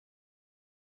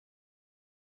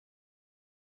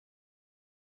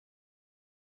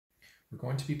We're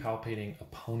going to be palpating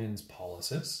Opponens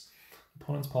Pollicis.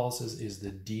 Opponens Pollicis is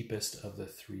the deepest of the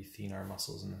three thenar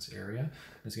muscles in this area. And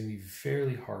it's going to be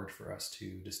fairly hard for us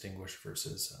to distinguish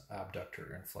versus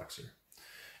abductor and flexor.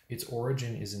 Its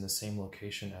origin is in the same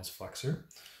location as flexor.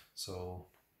 So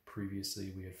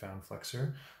previously we had found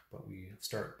flexor, but we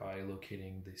start by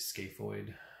locating the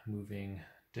scaphoid, moving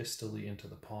distally into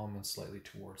the palm and slightly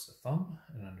towards the thumb.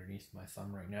 And underneath my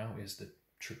thumb right now is the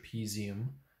trapezium,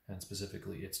 and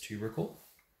specifically its tubercle.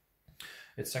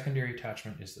 Its secondary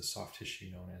attachment is the soft tissue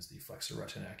known as the flexor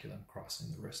retinaculum, crossing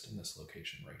the wrist in this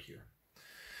location right here.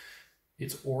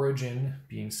 Its origin,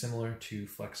 being similar to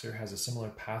flexor, has a similar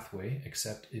pathway,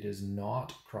 except it is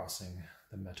not crossing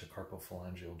the metacarpal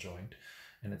phalangeal joint,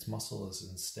 and its muscle is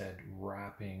instead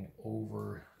wrapping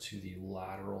over to the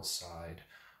lateral side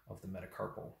of the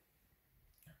metacarpal.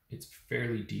 It's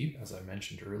fairly deep, as I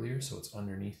mentioned earlier, so it's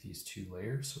underneath these two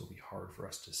layers, so it'll be hard for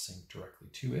us to sink directly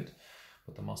to it.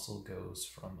 But the muscle goes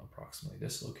from approximately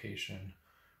this location,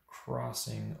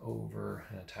 crossing over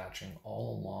and attaching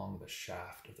all along the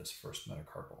shaft of this first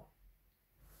metacarpal.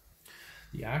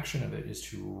 The action of it is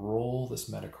to roll this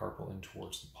metacarpal in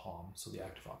towards the palm, so the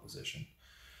active opposition.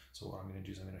 So what I'm going to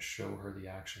do is I'm going to show her the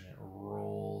action. It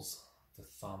rolls the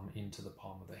thumb into the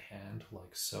palm of the hand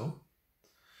like so,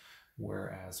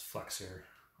 whereas flexor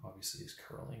obviously is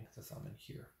curling the thumb in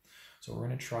here. So what we're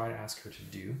going to try to ask her to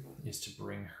do is to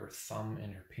bring her thumb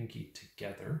and her pinky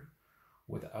together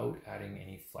without adding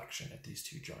any flexion at these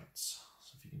two joints.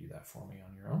 So if you can do that for me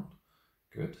on your own.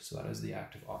 Good. So that is the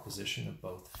active opposition of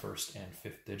both first and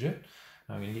fifth digit.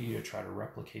 Now I'm going to get you to try to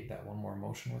replicate that one more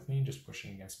motion with me, just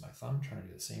pushing against my thumb, trying to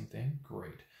do the same thing.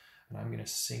 Great. And I'm going to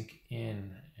sink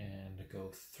in and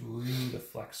go through the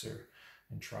flexor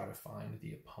and try to find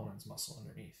the opponent's muscle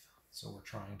underneath. So we're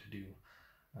trying to do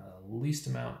least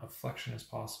amount of flexion as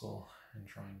possible and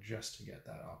trying just to get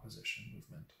that opposition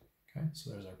movement. Okay, so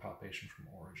there's our palpation from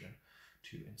origin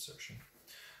to insertion.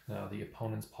 Now the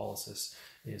opponens pollicis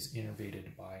is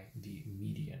innervated by the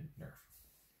median nerve.